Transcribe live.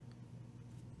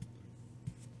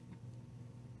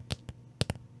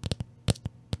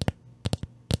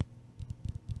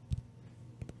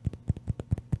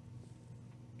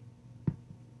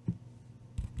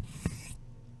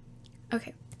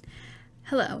Okay.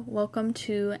 Hello, welcome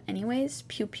to Anyways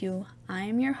Pew Pew. I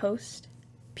am your host,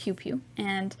 Pew Pew,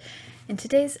 and in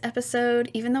today's episode,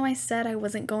 even though I said I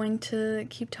wasn't going to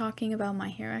keep talking about My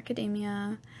Hero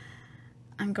Academia,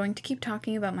 I'm going to keep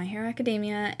talking about My Hero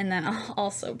Academia, and then I'll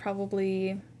also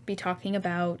probably be talking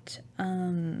about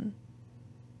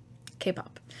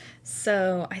K-pop.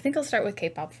 So I think I'll start with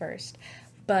K-pop first,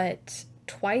 but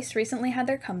Twice recently had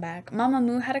their comeback.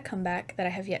 Mamamoo had a comeback that I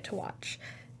have yet to watch,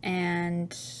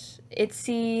 and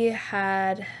ITZY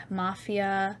had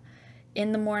Mafia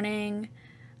in the morning.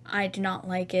 I do not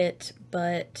like it,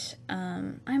 but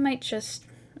I might just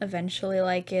eventually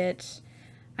like it.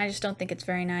 I just don't think it's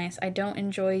very nice. I don't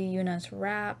enjoy Yuna's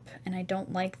rap, and I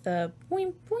don't like the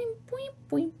boing, boing, boing,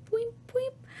 boing, boing,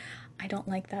 boing. I don't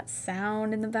like that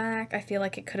sound in the back. I feel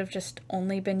like it could have just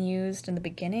only been used in the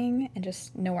beginning and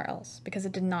just nowhere else, because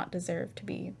it did not deserve to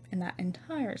be in that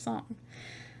entire song.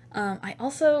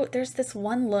 There's this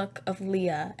one look of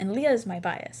Leah, and Leah is my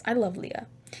bias. I love Leah.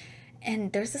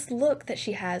 And there's this look that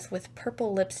she has with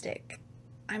purple lipstick.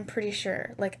 I'm pretty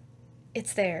sure. Like,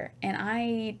 it's there. And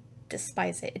I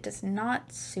despise it. It does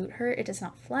not suit her. It does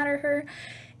not flatter her.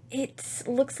 It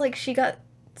looks like she got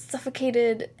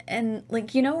suffocated and,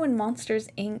 like, you know in Monsters,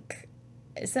 Inc.,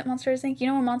 is it Monsters, Inc.? You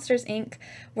know in Monsters, Inc.,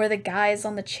 where the guy's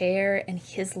on the chair and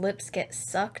his lips get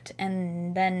sucked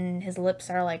and then his lips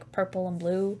are, like, purple and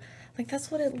blue? Like, that's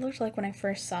what it looked like when I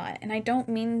first saw it. And I don't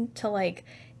mean to, like,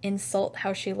 insult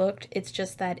how she looked. It's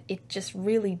just that it just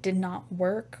really did not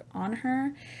work on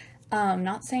her.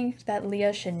 Not saying that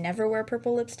Leah should never wear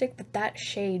purple lipstick, but that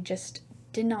shade just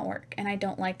did not work, and I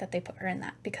don't like that they put her in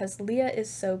that, because Leah is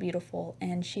so beautiful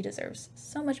and she deserves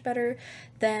so much better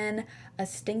than a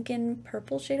stinking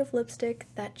purple shade of lipstick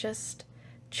that just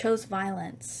chose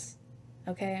violence.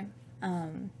 Okay.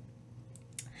 And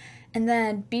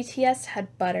then BTS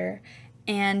had Butter,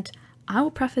 and I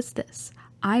will preface this.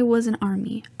 I was an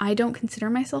ARMY. I don't consider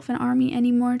myself an ARMY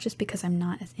anymore just because I'm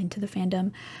not as into the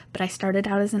fandom, but I started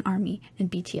out as an ARMY,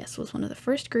 and BTS was one of the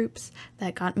first groups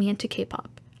that got me into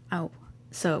K-pop. Oh,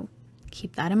 so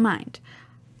keep that in mind.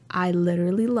 I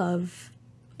literally love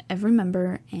every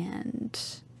member and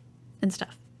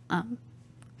stuff.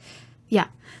 Yeah.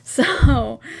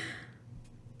 So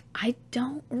I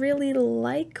don't really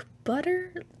like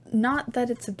Butter. Not that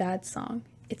it's a bad song.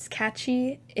 It's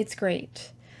catchy. It's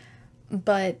great.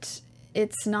 But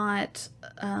it's not,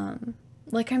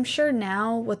 like, I'm sure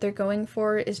now what they're going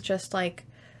for is just, like,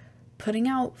 putting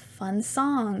out fun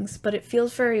songs, but it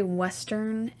feels very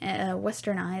westernized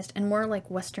and more like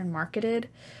Western marketed,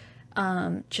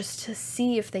 just to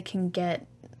see if they can get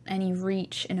any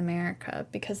reach in America,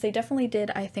 because they definitely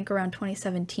did, I think, around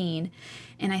 2017,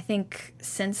 and I think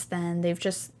since then they've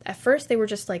just, at first they were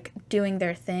just like doing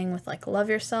their thing with like Love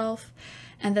Yourself,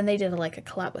 and then they did like a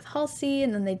collab with Halsey,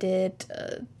 and then they did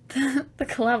the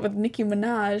collab with Nicki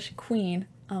Minaj, Queen.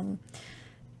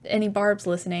 Any Barbs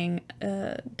listening,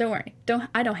 don't worry,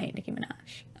 I don't hate Nicki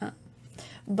Minaj,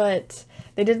 but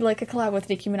they did like a collab with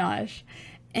Nicki Minaj,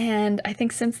 and I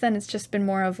think since then it's just been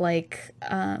more of like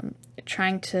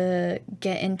trying to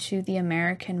get into the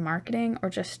American marketing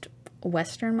or just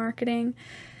Western marketing,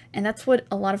 and that's what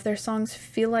a lot of their songs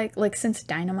feel like since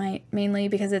Dynamite mainly,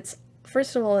 because it's,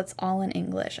 first of all, it's all in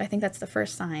English. I think that's the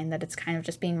first sign that it's kind of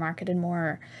just being marketed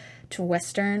more to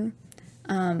Western.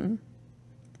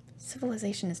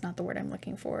 Civilization is not the word I'm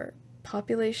looking for.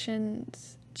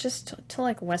 Populations, just to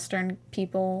like Western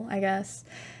people, I guess.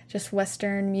 Just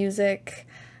Western music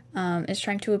is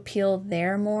trying to appeal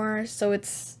there more. So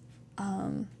it's,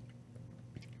 I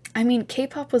mean,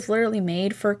 K-pop was literally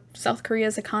made for South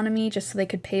Korea's economy just so they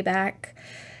could pay back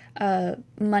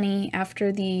money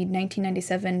after the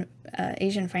 1997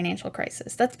 Asian financial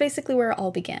crisis. That's basically where it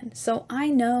all began. So I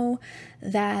know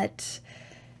that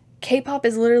K-pop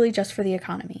is literally just for the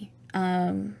economy.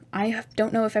 I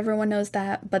don't know if everyone knows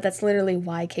that, but that's literally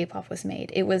why K-pop was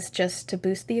made. It was just to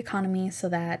boost the economy so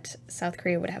that South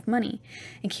Korea would have money.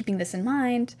 And keeping this in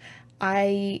mind,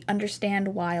 I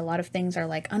understand why a lot of things are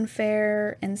like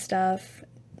unfair and stuff.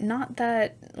 Not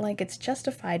that like it's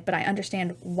justified, but I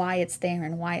understand why it's there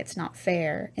and why it's not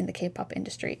fair in the K-pop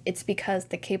industry. It's because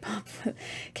the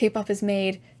K-pop is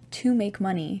made to make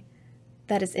money.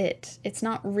 That is it. It's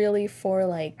not really for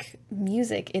like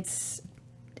music. It's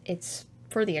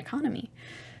for the economy.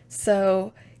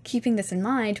 So keeping this in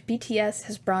mind, BTS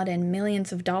has brought in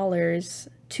millions of dollars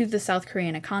to the South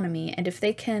Korean economy, and if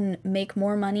they can make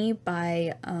more money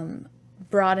by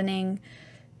broadening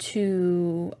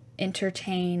to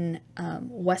entertain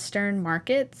Western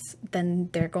markets, then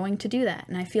they're going to do that.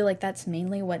 And I feel like that's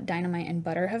mainly what Dynamite and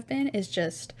Butter have been, is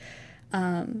just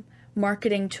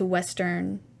marketing to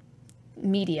Western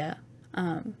media,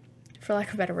 for lack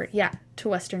of a better word, yeah, to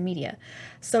Western media.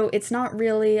 So it's not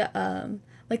really,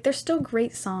 like, they're still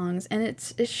great songs, and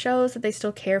it shows that they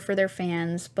still care for their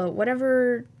fans, but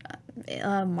whatever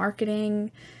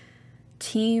marketing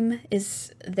team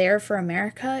is there for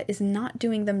America is not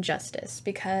doing them justice,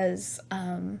 because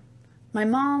my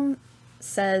mom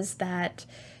says that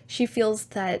she feels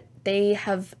that they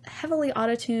have heavily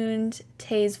auto-tuned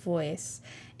Tae's voice,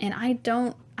 and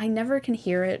I never can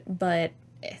hear it, but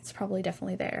it's probably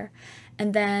definitely there.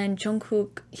 And then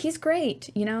Jungkook, he's great,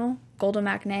 you know, Golden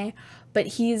Maknae, but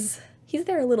he's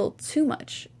there a little too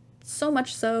much. So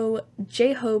much so,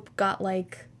 J-Hope got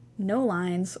like no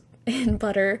lines in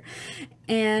Butter,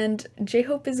 and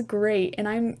J-Hope is great, and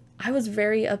I was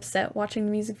very upset watching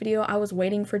the music video. I was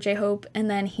waiting for J-Hope, and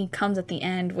then he comes at the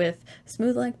end with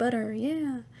 "Smooth like butter,"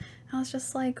 yeah. I was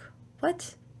just like,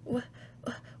 what?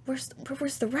 Where's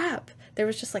the rap? There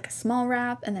was just like a small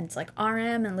rap, and then it's like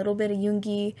RM and a little bit of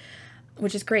Yoongi,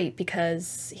 which is great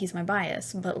because he's my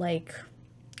bias. But like,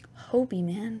 Hobie,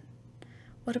 man,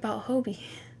 what about Hobie?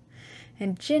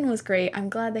 And Jin was great. I'm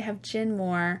glad they have Jin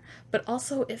more, but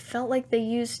also it felt like they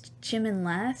used Jimin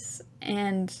less,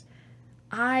 and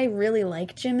I really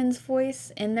like Jimin's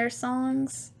voice in their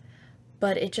songs,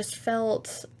 but it just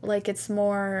felt like it's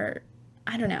more,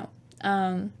 I don't know.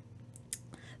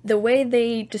 The way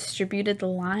they distributed the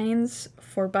lines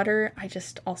for Butter, I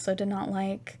just also did not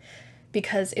like,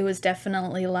 because it was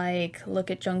definitely like, look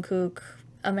at Jungkook,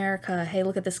 America, hey,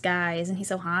 look at this guy, isn't he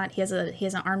so hot? He has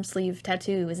an arm sleeve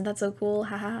tattoo, isn't that so cool?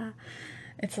 Haha.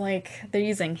 It's like they're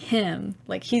using him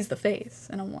like he's the face,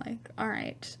 and I'm like, all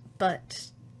right, but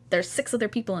there's 6 other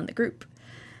people in the group.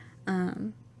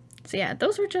 So yeah,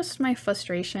 those were just my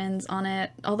frustrations on it.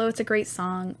 Although it's a great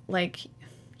song, like,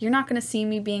 you're not gonna see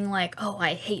me being like, oh,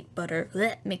 I hate Butter,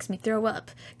 bleh, makes me throw up,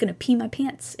 gonna pee my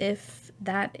pants if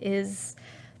that is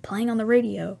playing on the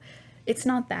radio. It's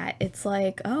not that. It's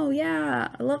like, oh yeah,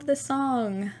 I love this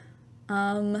song.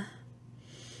 I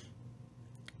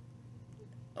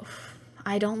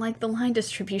don't like the line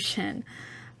distribution.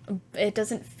 It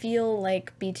doesn't feel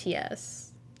like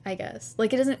BTS, I guess.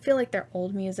 Like, it doesn't feel like their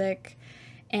old music.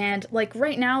 And, like,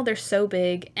 right now, they're so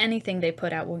big, anything they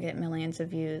put out will get millions of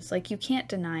views. Like, you can't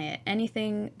deny it.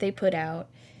 Anything they put out,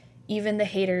 even the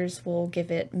haters will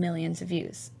give it millions of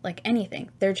views. Like, anything.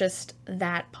 They're just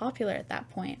that popular at that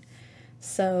point.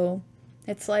 So,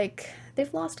 it's like,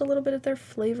 they've lost a little bit of their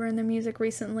flavor in their music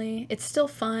recently. It's still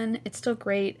fun, it's still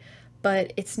great,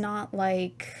 but it's not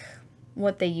like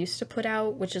what they used to put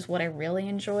out, which is what I really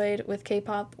enjoyed with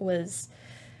K-pop, was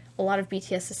a lot of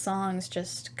BTS's songs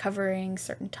just covering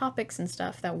certain topics and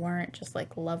stuff that weren't just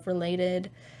like love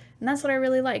related. And that's what I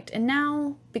really liked. And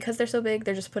now, because they're so big,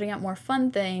 they're just putting out more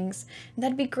fun things. And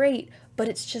that'd be great, but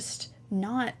it's just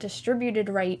not distributed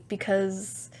right,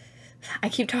 because I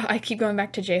keep going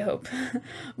back to J-Hope.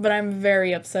 But I'm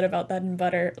very upset about that in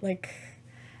Butter. Like,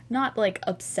 not like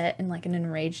upset in like an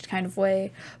enraged kind of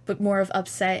way, but more of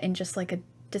upset and just like a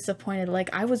disappointed. Like,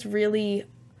 I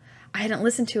hadn't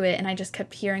listened to it, and I just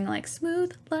kept hearing like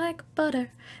 "smooth like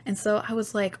butter," and so I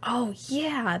was like, "Oh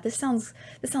yeah, this sounds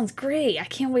great! I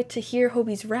can't wait to hear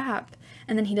Hobie's rap."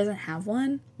 And then he doesn't have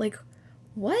one. Like,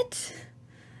 what?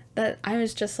 That I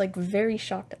was just like very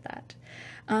shocked at that.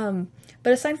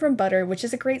 But aside from Butter, which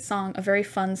is a great song, a very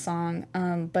fun song,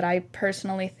 but I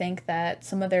personally think that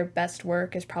some of their best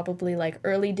work is probably like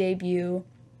early debut,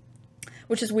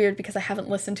 which is weird because I haven't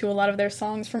listened to a lot of their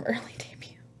songs from early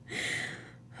debut.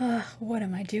 What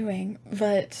am I doing?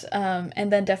 But,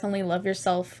 and then definitely Love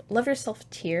Yourself. Love Yourself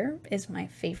Tear is my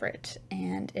favorite,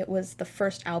 and it was the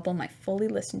first album I fully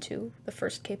listened to, the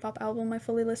first K-pop album I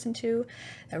fully listened to,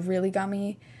 that really got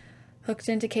me hooked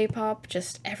into K-pop.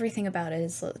 Just everything about it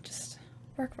is just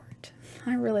work of art.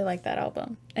 I really like that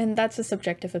album, and that's a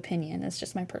subjective opinion, it's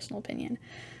just my personal opinion.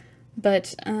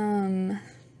 But,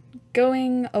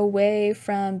 going away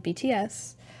from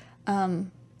BTS,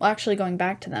 well, actually going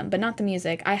back to them, but not the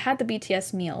music. I had the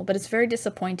BTS meal, but it's very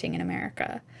disappointing in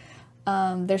America.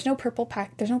 There's no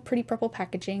pretty purple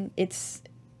packaging. It's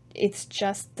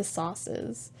just the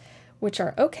sauces, which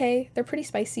are okay. They're pretty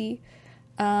spicy.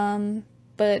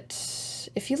 But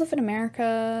if you live in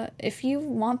America, if you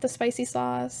want the spicy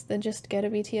sauce, then just get a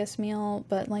BTS meal.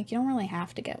 But like, you don't really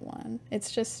have to get one.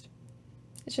 It's just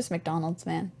McDonald's,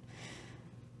 man.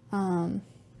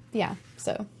 Yeah.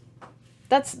 So.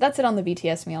 That's it on the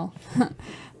BTS meal.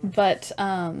 But,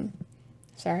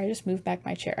 sorry, I just moved back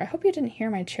my chair. I hope you didn't hear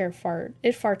my chair fart.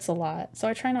 It farts a lot, so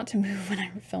I try not to move when I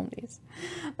film these.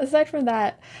 Aside from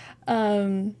that,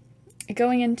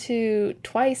 going into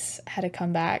Twice had a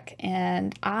comeback,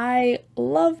 and I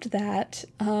loved that.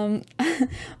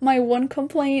 My one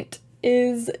complaint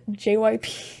is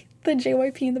JYP, the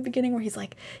JYP in the beginning where he's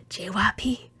like,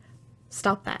 JYP,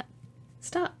 stop that.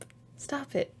 Stop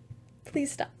it.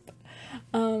 Please stop.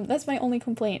 That's my only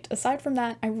complaint. Aside from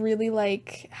that, I really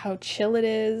like how chill it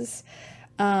is.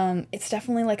 It's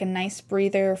definitely like a nice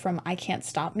breather from I Can't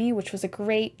Stop Me, which was a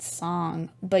great song,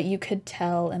 but you could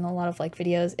tell in a lot of like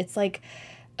videos, it's like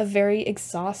a very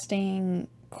exhausting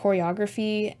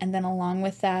choreography, and then along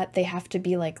with that, they have to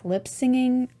be like lip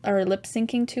singing or lip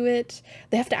syncing to it.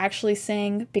 They have to actually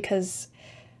sing because,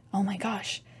 oh my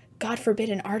gosh, God forbid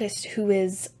an artist who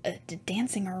is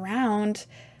dancing around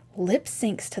lip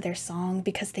syncs to their song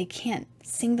because they can't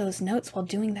sing those notes while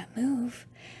doing that move.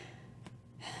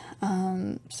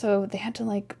 So they had to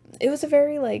like, it was a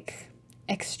very like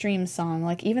extreme song,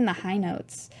 like even the high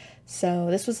notes. So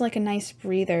this was like a nice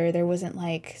breather. There wasn't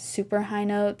like super high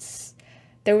notes.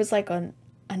 There was like a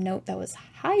note that was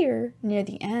higher near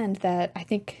the end that I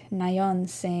think Nayeon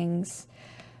sings.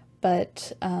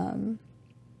 But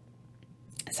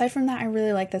aside from that, I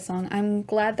really like this song. I'm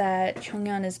glad that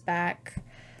Chungyeon is back.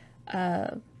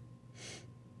 That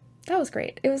was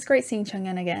great. It was great seeing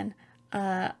Chungyeon again.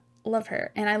 Love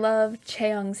her. And I love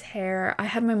Chaeyoung's hair. I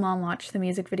had my mom watch the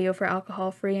music video for Alcohol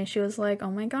Free, and she was like,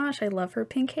 oh my gosh, I love her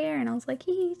pink hair. And I was like,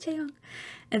 yee, Chaeyoung.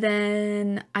 And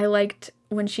then I liked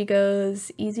when she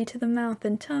goes, easy to the mouth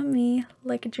and tummy,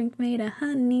 like a drink made of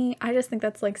honey. I just think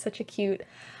that's like such a cute,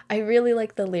 I really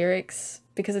like the lyrics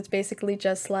because it's basically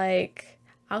just like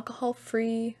alcohol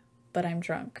free, but I'm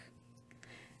drunk.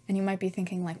 And you might be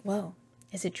thinking like, whoa,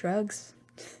 is it drugs?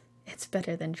 It's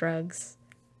better than drugs.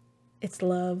 It's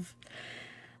love.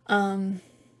 And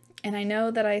I know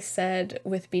that I said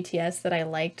with BTS that I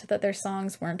liked that their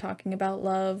songs weren't talking about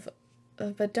love,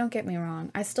 but don't get me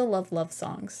wrong, I still love love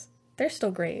songs. They're still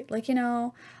great. Like, you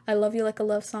know, I Love You Like a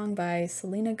Love Song by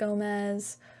Selena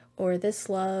Gomez, or This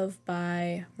Love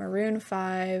by Maroon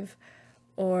 5,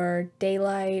 or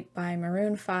Daylight by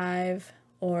Maroon 5,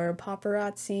 or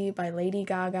Paparazzi by Lady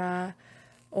Gaga,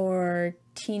 or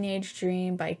Teenage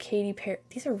Dream by Katy Perry.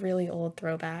 These are really old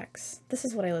throwbacks. This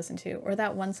is what I listen to. Or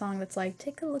that one song that's like,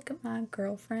 take a look at my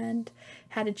girlfriend.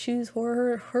 Had to choose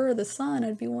her or the sun.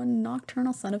 I'd be one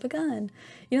nocturnal son of a gun.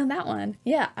 You know that one?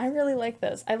 Yeah, I really like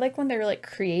those. I like when they're like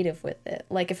creative with it.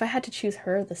 Like if I had to choose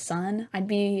her, the sun, I'd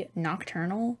be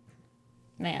nocturnal.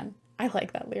 Man, I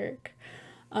like that lyric.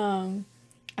 I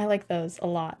like those a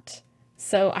lot.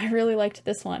 So I really liked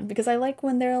this one because I like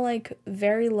when they're like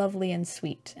very lovely and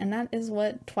sweet. And that is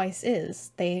what Twice is.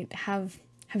 They have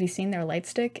you seen their light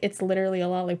stick? It's literally a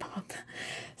lollipop.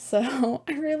 So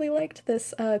I really liked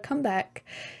this comeback,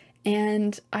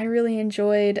 and I really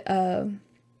enjoyed, I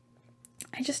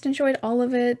just enjoyed all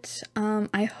of it.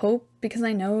 I hope, because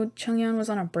I know Chungyeon was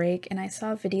on a break, and I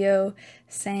saw a video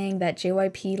saying that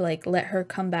JYP like let her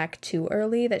come back too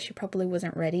early, that she probably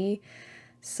wasn't ready.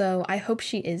 So I hope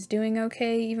she is doing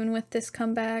okay even with this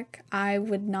comeback. I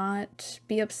would not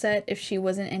be upset if she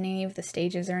wasn't in any of the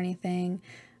stages or anything.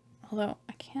 Although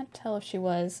I can't tell if she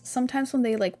was. Sometimes when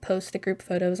they like post the group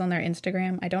photos on their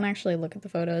Instagram, I don't actually look at the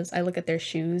photos. I look at their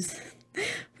shoes,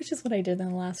 which is what I did in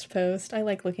the last post. I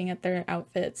like looking at their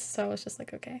outfits. So I was just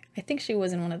like, okay, I think she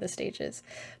was in one of the stages.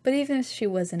 But even if she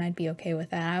wasn't, I'd be okay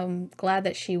with that. I'm glad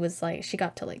that she was like, she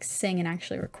got to like sing and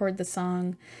actually record the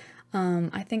song.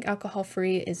 I think Alcohol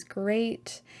Free is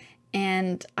great,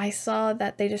 and I saw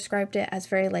that they described it as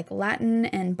very like Latin,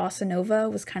 and bossa nova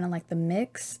was kind of like the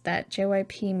mix that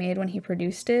JYP made when he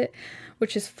produced it,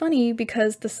 which is funny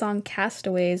because the song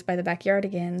Castaways by the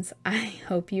Backyardigans, I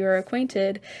hope you are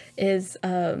acquainted, is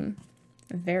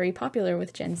very popular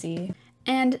with Gen Z,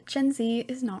 and Gen Z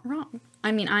is not wrong.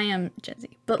 I mean, I am Gen Z,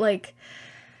 but like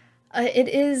it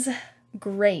is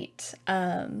great.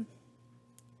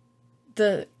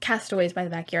 The Castaways by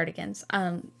the Backyardigans,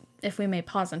 if we may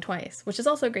pause on Twice, which is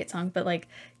also a great song, but like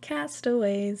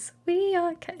Castaways, we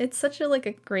are, it's such a like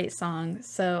a great song.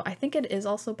 So I think it is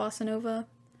also bossa nova.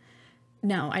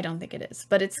 No, I don't think it is,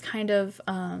 but it's kind of,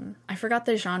 I forgot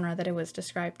the genre that it was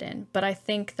described in, but I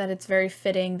think that it's very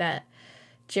fitting that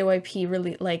JYP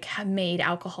really like made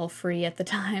Alcohol Free at the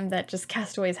time that just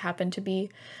Castaways happened to be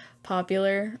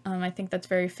popular. I think that's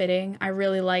very fitting. I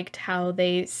really liked how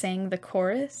they sang the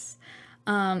chorus.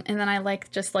 And then I like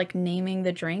just like naming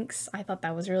the drinks. I thought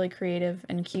that was really creative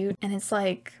and cute. And it's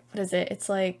like, what is it? It's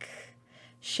like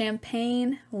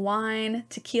champagne, wine,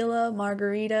 tequila,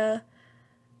 margarita,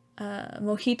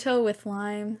 mojito with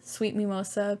lime, sweet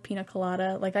mimosa, pina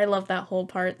colada. Like I love that whole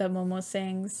part that Momo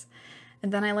sings.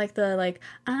 And then I like the like,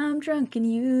 I'm drunk in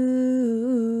you,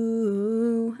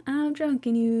 I'm drunk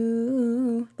in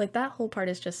you. Like that whole part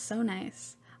is just so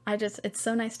nice. It's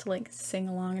so nice to like sing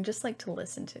along and just like to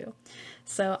listen to.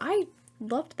 So I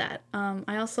loved that.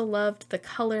 I also loved the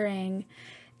coloring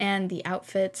and the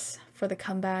outfits for the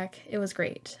comeback. It was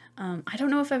great. I don't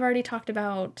know if I've already talked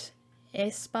about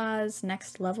Aespa's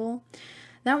Next Level.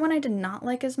 That one I did not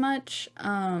like as much,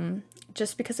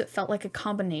 just because it felt like a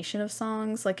combination of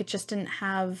songs. Like it just didn't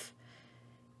have,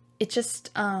 it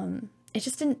just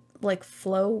didn't like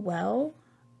flow well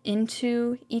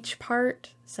into each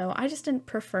part. So I just didn't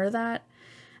prefer that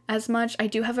as much. I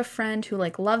do have a friend who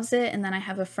like loves it, and then I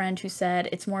have a friend who said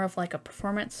it's more of like a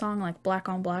performance song, like Black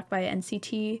on Black by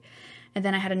NCT. And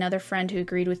then I had another friend who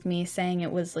agreed with me, saying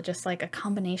it was just like a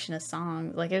combination of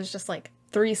songs. Like it was just like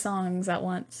 3 songs at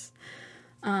once.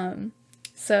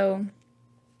 So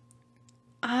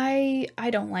I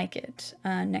don't like it.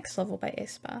 Next Level by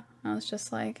Aespa. I was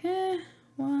just like,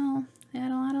 well, I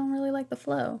don't really like the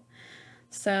flow.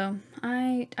 So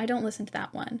I don't listen to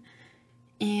that one.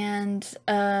 And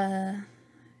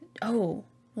oh,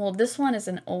 well, this one is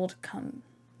an old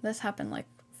this happened like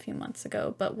a few months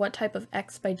ago, but What Type of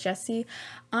X by Jessie.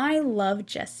 I love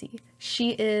Jessie.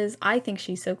 I think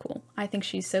she's so cool. I think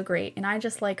she's so great. And I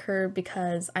just like her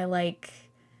because I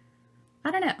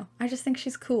don't know. I just think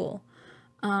she's cool.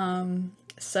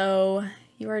 So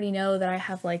you already know that I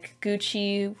have like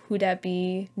Gucci, Who Dat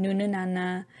Be, Nunu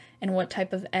Nana, and What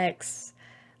Type of X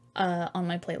on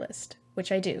my playlist,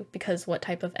 which I do because What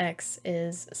Type of X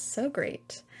is so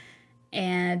great.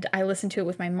 And I listened to it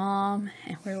with my mom,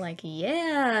 and we're like,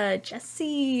 yeah,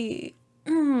 Jessie.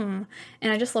 And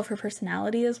I just love her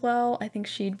personality as well. I think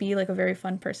she'd be like a very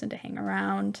fun person to hang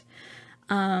around,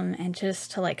 and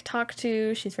just to like talk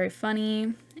to. She's very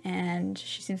funny, and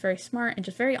she seems very smart and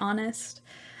just very honest.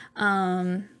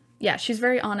 Yeah, she's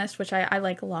very honest, which I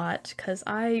like a lot, because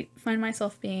I find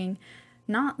myself being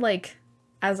not like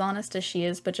as honest as she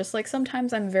is, but just like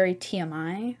sometimes I'm very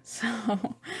TMI, so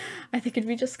I think it'd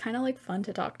be just kind of like fun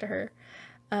to talk to her.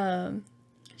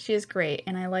 She is great,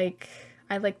 and I like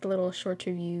the little short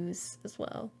reviews as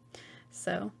well.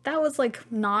 So that was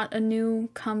like not a new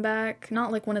comeback,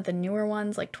 not like one of the newer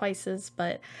ones like Twice's,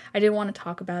 but I did want to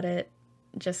talk about it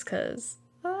just cause.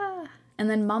 And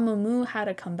then Mamamoo had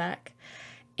a comeback,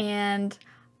 and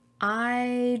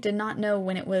I did not know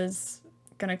when it was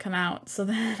gonna come out, so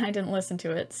then I didn't listen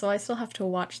to it, so I still have to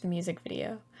watch the music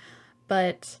video.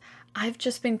 But I've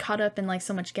just been caught up in like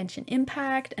so much Genshin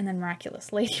Impact, and then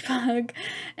Miraculous Ladybug,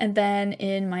 and then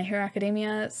in My Hero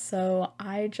Academia, so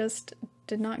I just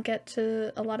did not get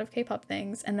to a lot of K-pop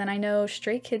things. And then I know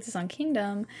Stray Kids is on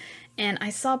Kingdom, and I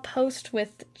saw a post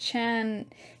with Chan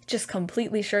just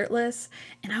completely shirtless,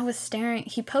 and I was staring.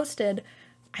 He posted,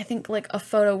 I think, like a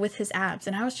photo with his abs,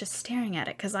 and I was just staring at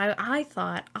it because I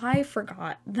forgot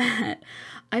that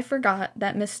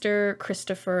Mr.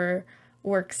 Christopher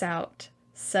works out.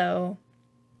 So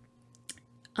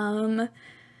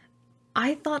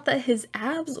I thought that his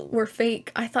abs were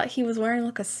fake. I thought he was wearing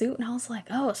like a suit, and I was like,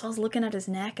 oh. So I was looking at his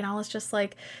neck, and I was just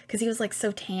like, because he was like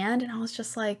so tanned, and I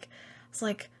was like,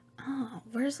 oh,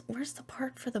 where's the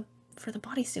part for the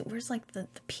bodysuit? Where's like the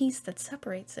piece that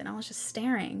separates it? And I was just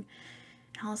staring.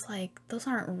 And I was like, those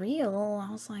aren't real.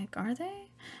 I was like, are they?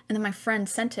 And then my friend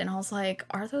sent it, and I was like,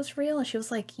 are those real? And she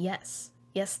was like, yes.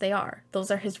 Yes, they are. Those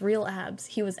are his real abs.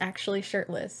 He was actually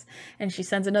shirtless. And she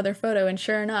sends another photo, and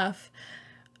sure enough,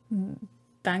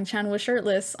 Bang Chan was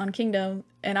shirtless on Kingdom.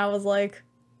 And I was like,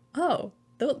 oh,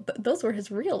 those were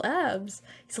his real abs.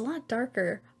 He's a lot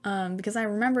darker. Because I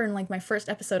remember in like my first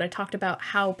episode, I talked about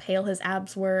how pale his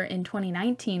abs were in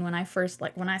 2019 when I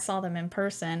saw them in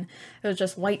person. It was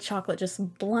just white chocolate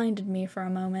just blinded me for a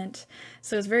moment.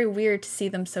 So it was very weird to see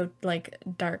them so like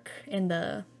dark in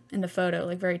the photo,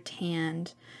 like very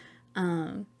tanned.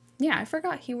 Yeah, I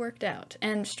forgot he worked out.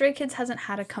 And Stray Kids hasn't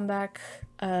had a comeback.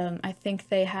 I think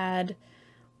they had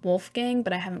Wolfgang,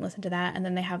 but I haven't listened to that. And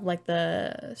then they have like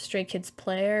the Stray Kids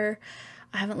Player.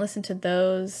 I haven't listened to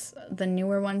the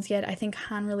newer ones yet. I think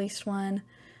Han released one.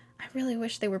 I really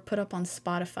wish they were put up on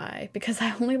Spotify, because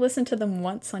I only listened to them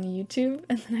once on YouTube,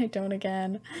 and then I don't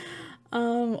again.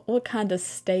 What kind of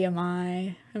stay am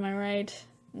I? Am I right?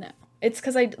 No. It's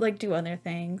because I like do other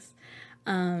things.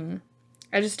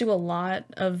 I just do a lot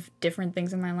of different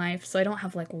things in my life, so I don't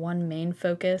have like one main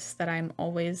focus that I'm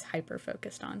always hyper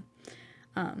focused on.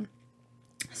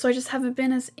 So I just haven't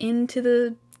been as into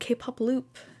the K-pop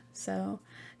loop. So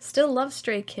still love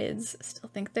Stray Kids, still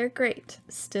think they're great,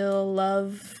 still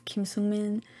love Kim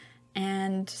Sung-min,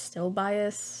 and still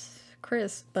bias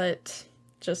Chris, but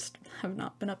just have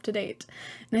not been up to date.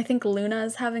 And I think Luna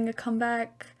is having a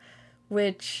comeback,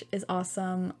 which is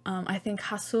awesome. I think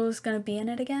Hasu is going to be in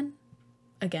it again.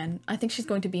 I think she's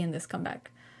going to be in this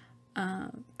comeback.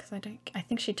 Because I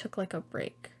think she took like a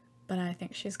break. But I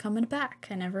think she's coming back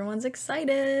and everyone's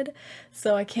excited.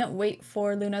 So I can't wait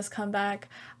for Luna's comeback.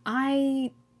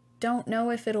 I don't know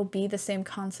if it'll be the same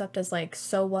concept as like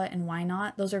So What and Why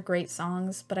Not. Those are great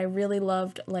songs, but I really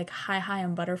loved like Hi Hi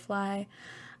and Butterfly.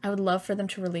 I would love for them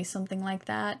to release something like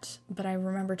that, but I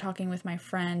remember talking with my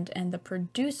friend and the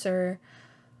producer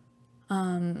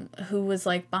who was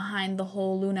like behind the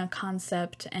whole Luna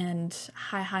concept and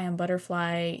Hi Hi and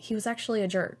Butterfly. He was actually a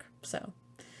jerk, so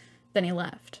then he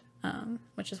left,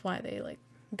 which is why they like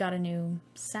got a new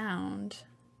sound.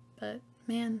 But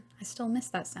man, I still miss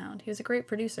that sound. He was a great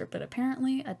producer, but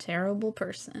apparently a terrible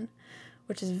person,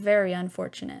 which is very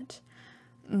unfortunate.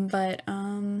 But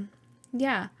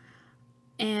yeah.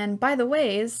 And by the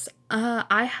ways,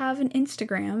 I have an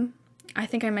Instagram. I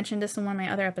think I mentioned this in one of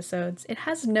my other episodes. It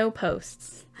has no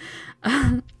posts.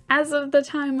 As of the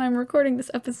time I'm recording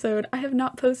this episode, I have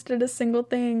not posted a single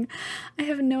thing. I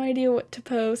have no idea what to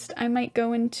post. I might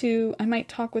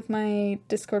talk with my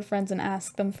Discord friends and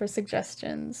ask them for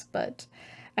suggestions, but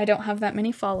I don't have that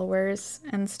many followers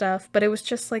and stuff. But it was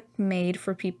just like made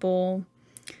for people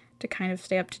to kind of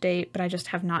stay up to date, but I just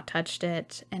have not touched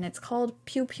it. And it's called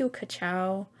Pew Pew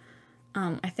Ka-Chow.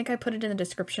 I think I put it in the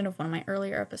description of one of my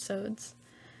earlier episodes.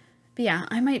 But yeah,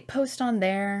 I might post on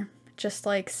there, just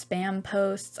like spam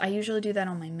posts. I usually do that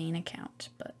on my main account,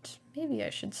 but maybe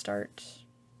I should start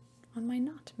on my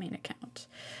not main account.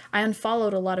 I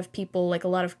unfollowed a lot of people, like a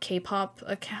lot of K-pop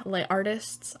like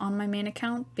artists on my main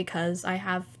account because I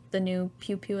have the new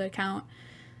Pew Pew account.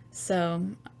 So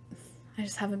I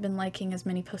just haven't been liking as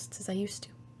many posts as I used to.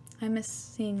 I miss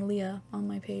seeing Leah on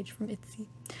my page from ITZY,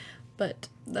 but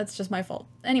that's just my fault.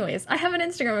 Anyways, I have an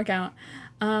Instagram account.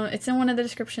 It's in one of the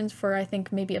descriptions for, I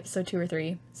think, maybe episode 2 or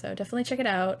 3, so definitely check it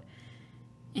out.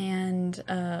 And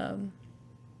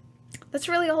that's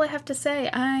really all I have to say.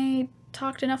 I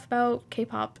talked enough about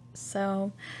K-pop,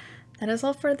 so that is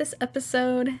all for this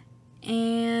episode,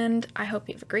 and I hope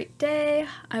you have a great day.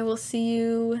 I will see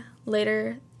you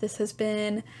later. This has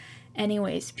been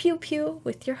Anyways Pew Pew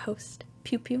with your host,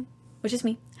 Pew Pew, which is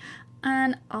me,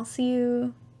 and I'll see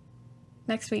you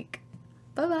next week.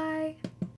 Bye-bye!